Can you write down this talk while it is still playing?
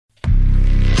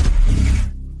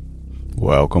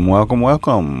Welcome, welcome,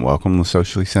 welcome. Welcome to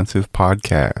Socially Sensitive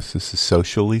Podcast. This is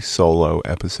Socially Solo,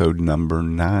 episode number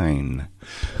 9.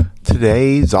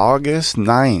 Today's August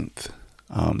 9th,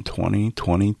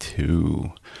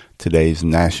 2022. Today's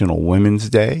National Women's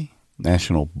Day,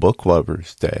 National Book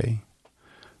Lovers Day,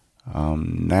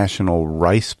 National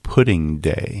Rice Pudding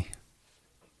Day.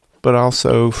 But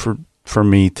also for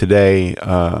me today,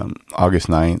 August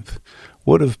 9th,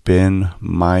 would have been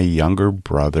my younger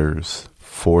brother's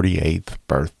 48th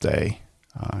birthday.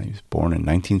 He was born in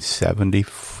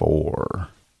 1974.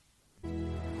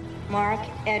 Mark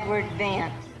Edward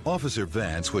Vance. Officer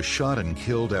Vance was shot and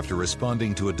killed after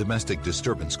responding to a domestic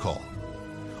disturbance call.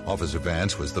 Officer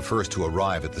Vance was the first to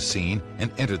arrive at the scene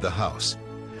and entered the house.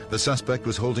 The suspect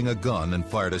was holding a gun and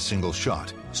fired a single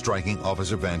shot, striking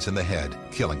Officer Vance in the head,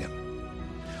 killing him.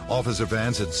 Officer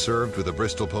Vance had served with the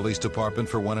Bristol Police Department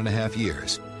for 1.5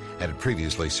 years and had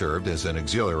previously served as an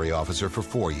auxiliary officer for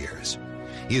 4 years.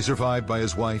 He is survived by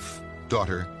his wife,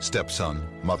 daughter, stepson,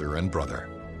 mother, and brother.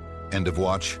 End of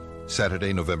watch,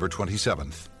 Saturday, November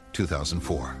 27th,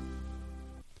 2004.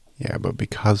 Yeah, but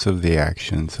because of the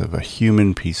actions of a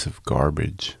human piece of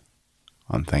garbage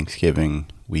on Thanksgiving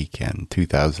weekend,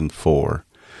 2004,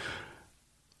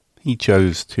 he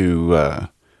chose to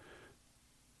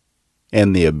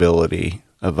end the ability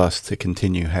of us to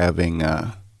continue having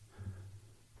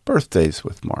birthdays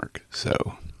with Mark.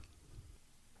 So,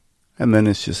 and then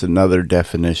it's just another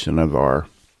definition of our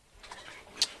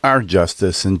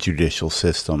justice and judicial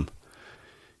system.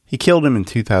 He killed him in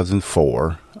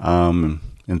 2004, and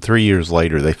 3 years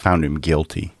later they found him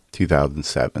guilty,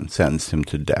 2007, sentenced him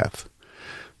to death.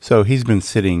 So he's been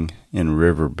sitting in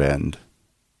Riverbend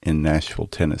in Nashville,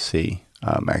 Tennessee,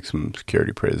 maximum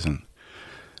security prison,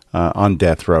 on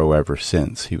death row ever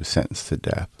since he was sentenced to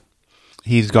death.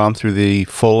 He's gone through the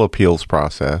full appeals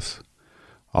process,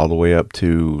 all the way up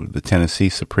to the Tennessee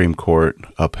Supreme Court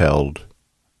upheld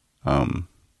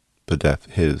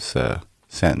his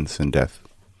sentence and death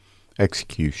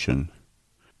execution.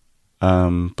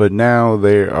 But now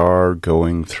they are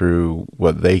going through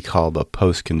what they call the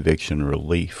post-conviction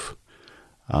relief.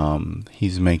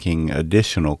 He's making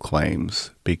additional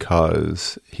claims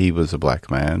because he was a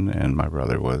black man and my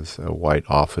brother was a white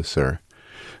officer,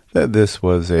 that this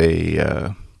was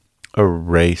a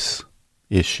race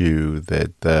issue,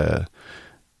 that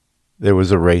there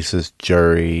was a racist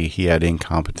jury, he had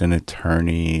incompetent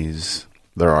attorneys.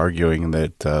 They're arguing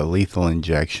that lethal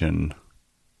injection,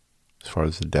 as far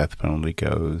as the death penalty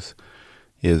goes,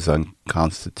 is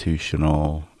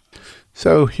unconstitutional.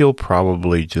 So he'll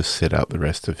probably just sit out the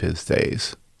rest of his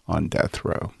days on death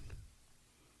row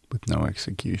with no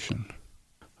execution.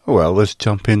 Well, let's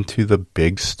jump into the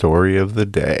big story of the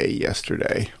day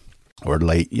yesterday, or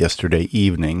late yesterday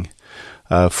evening.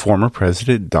 Former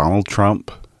President Donald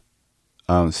Trump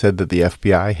said that the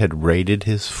FBI had raided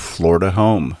his Florida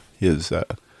home. In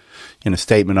a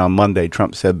statement on Monday,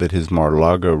 Trump said that his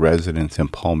Mar-a-Lago residence in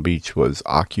Palm Beach was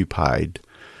occupied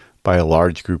by a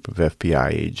large group of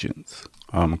FBI agents.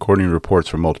 According to reports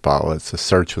from multiple outlets, the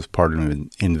search was part of an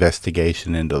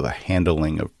investigation into the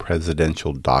handling of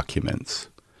presidential documents.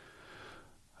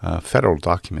 Federal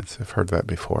documents, I've heard that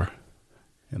before,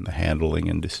 and the handling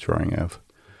and destroying of.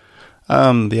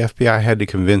 The FBI had to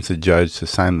convince a judge to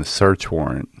sign the search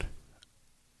warrant,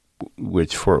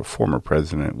 which for a former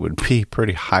president would be a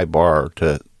pretty high bar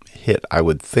to hit. I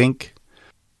would think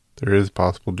there is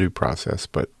possible due process,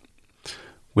 but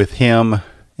with him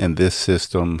and this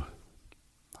system,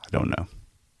 I don't know.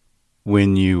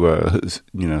 When you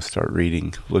start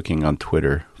looking on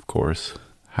Twitter, of course,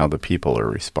 how the people are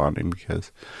responding, because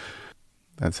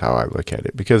that's how I look at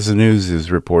it. Because the news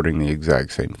is reporting the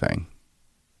exact same thing.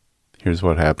 Here's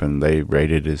what happened. They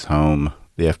raided his home.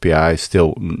 The FBI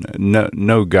still,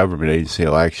 no government agency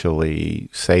will actually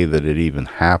say that it even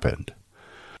happened.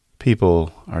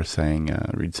 People are saying,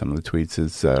 read some of the tweets,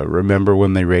 is remember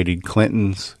when they raided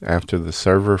Clinton's after the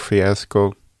server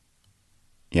fiasco?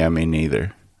 Yeah, me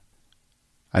neither.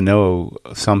 I know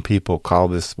some people call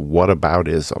this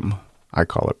whataboutism. I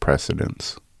call it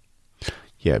precedence.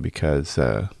 Yeah, because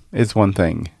it's one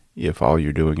thing if all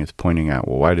you're doing is pointing out,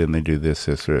 well, why didn't they do this,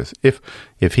 or this?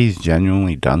 If he's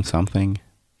genuinely done something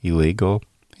illegal,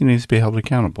 he needs to be held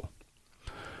accountable.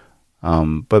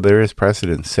 But there is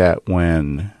precedent set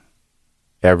when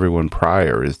everyone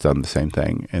prior has done the same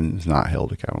thing and is not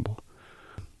held accountable.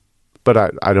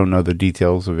 But I don't know the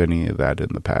details of any of that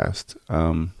in the past.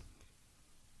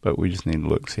 But we just need to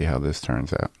look, see how this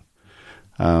turns out.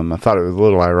 I thought it was a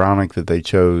little ironic that they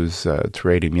chose to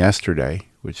raid him yesterday,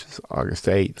 which is August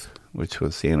 8th, which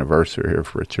was the anniversary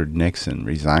of Richard Nixon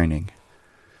resigning.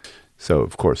 So,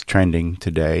 of course, trending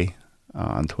today,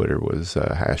 on Twitter was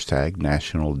hashtag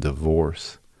National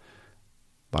Divorce.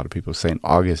 A lot of people saying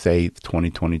August 8th,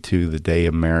 2022, the day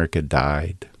America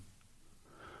died.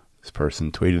 This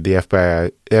person tweeted, the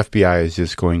FBI is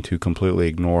just going to completely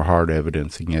ignore hard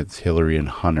evidence against Hillary and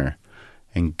Hunter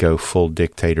and go full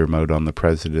dictator mode on the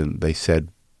president they said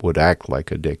would act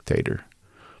like a dictator.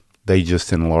 They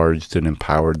just enlarged and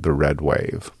empowered the red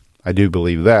wave. I do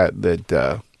believe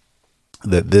that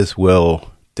this will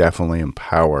definitely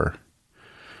empower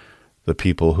the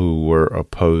people who were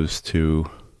opposed to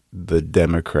the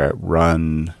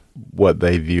Democrat-run, what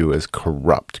they view as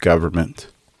corrupt government.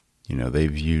 You know, they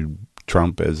viewed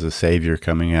Trump as a savior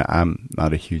coming out. I'm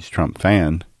not a huge Trump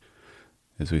fan.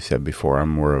 As we said before, I'm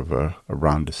more of a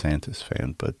Ron DeSantis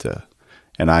fan. But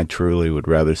and I truly would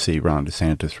rather see Ron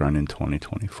DeSantis run in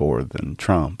 2024 than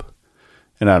Trump.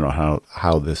 And I don't know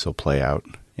how this will play out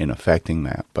in affecting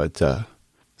that. But this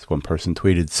one person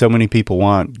tweeted, so many people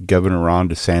want Governor Ron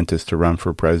DeSantis to run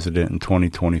for president in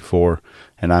 2024,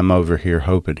 and I'm over here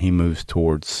hoping he moves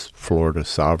towards Florida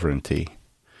sovereignty.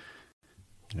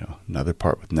 You know, another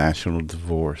part with national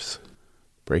divorce.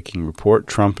 Breaking report,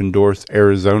 Trump endorsed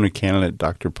Arizona candidate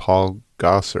Dr. Paul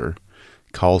Gosar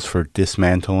calls for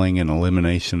dismantling and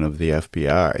elimination of the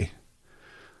FBI.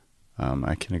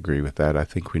 I can agree with that. I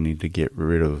think we need to get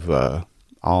rid of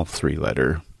all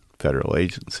three-letter federal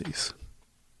agencies.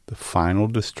 The final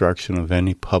destruction of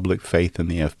any public faith in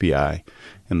the FBI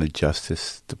and the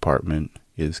Justice Department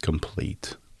is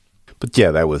complete. But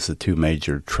yeah, that was the two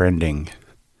major trending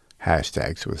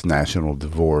hashtags, was national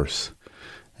divorce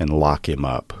and lock him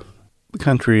up. The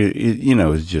country, you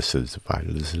know, is just as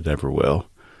divided as it ever will.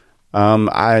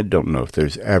 I don't know if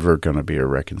there's ever going to be a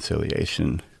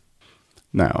reconciliation.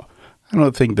 Now, I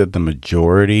don't think that the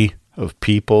majority of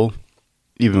people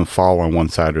even fall on one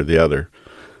side or the other.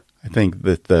 I think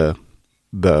that the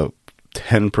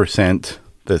 10%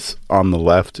 that's on the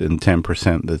left and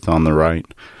 10% that's on the right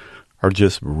are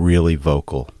just really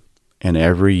vocal. And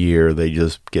every year they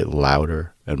just get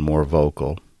louder and more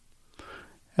vocal.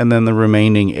 And then the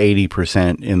remaining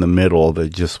 80% in the middle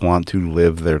that just want to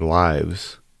live their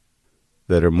lives,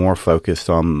 that are more focused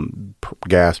on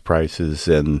gas prices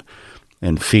and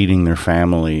feeding their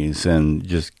families and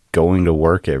just going to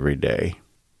work every day.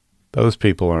 Those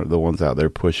people aren't the ones out there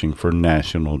pushing for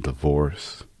national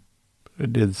divorce. I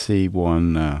did see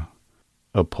one,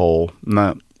 a poll,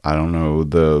 I don't know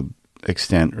the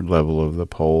extent or level of the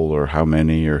poll or how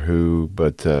many or who,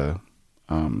 but it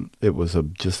was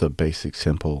just a basic,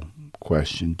 simple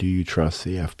question. Do you trust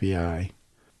the FBI?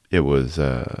 It was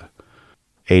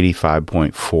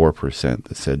 85.4%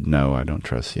 that said, no, I don't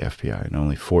trust the FBI, and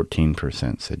only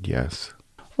 14% said yes.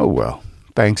 Oh, well,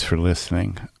 thanks for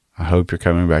listening. I hope you're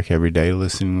coming back every day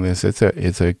listening to this.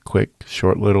 It's a quick,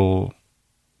 short little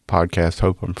podcast.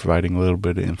 Hope I'm providing a little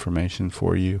bit of information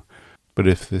for you. But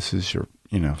if this is your,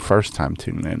 first time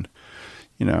tuning in,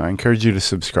 I encourage you to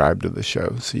subscribe to the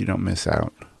show so you don't miss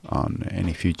out on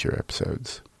any future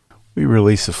episodes. We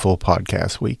release a full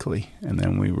podcast weekly, and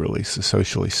then we release the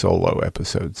Socially Solo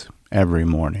episodes every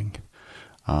morning.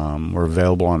 We're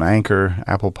available on Anchor,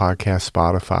 Apple Podcasts,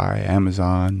 Spotify,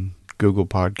 Amazon, Google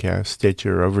Podcasts,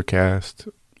 Stitcher, Overcast,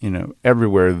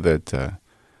 everywhere that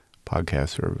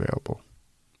podcasts are available.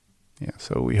 Yeah,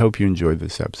 so we hope you enjoyed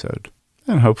this episode,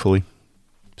 and hopefully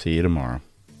see you tomorrow.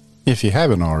 If you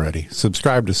haven't already,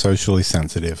 subscribe to Socially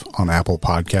Sensitive on Apple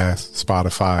Podcasts,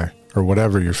 Spotify, or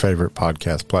whatever your favorite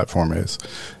podcast platform is.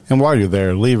 And while you're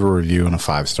there, leave a review and a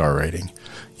 5-star rating.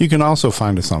 You can also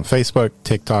find us on Facebook,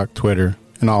 TikTok, Twitter,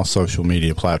 and all social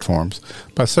media platforms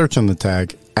by searching the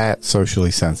tag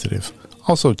 @SociallySensitive.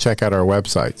 Also, check out our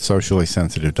website,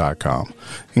 sociallysensitive.com,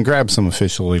 and grab some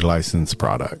officially licensed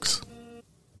products.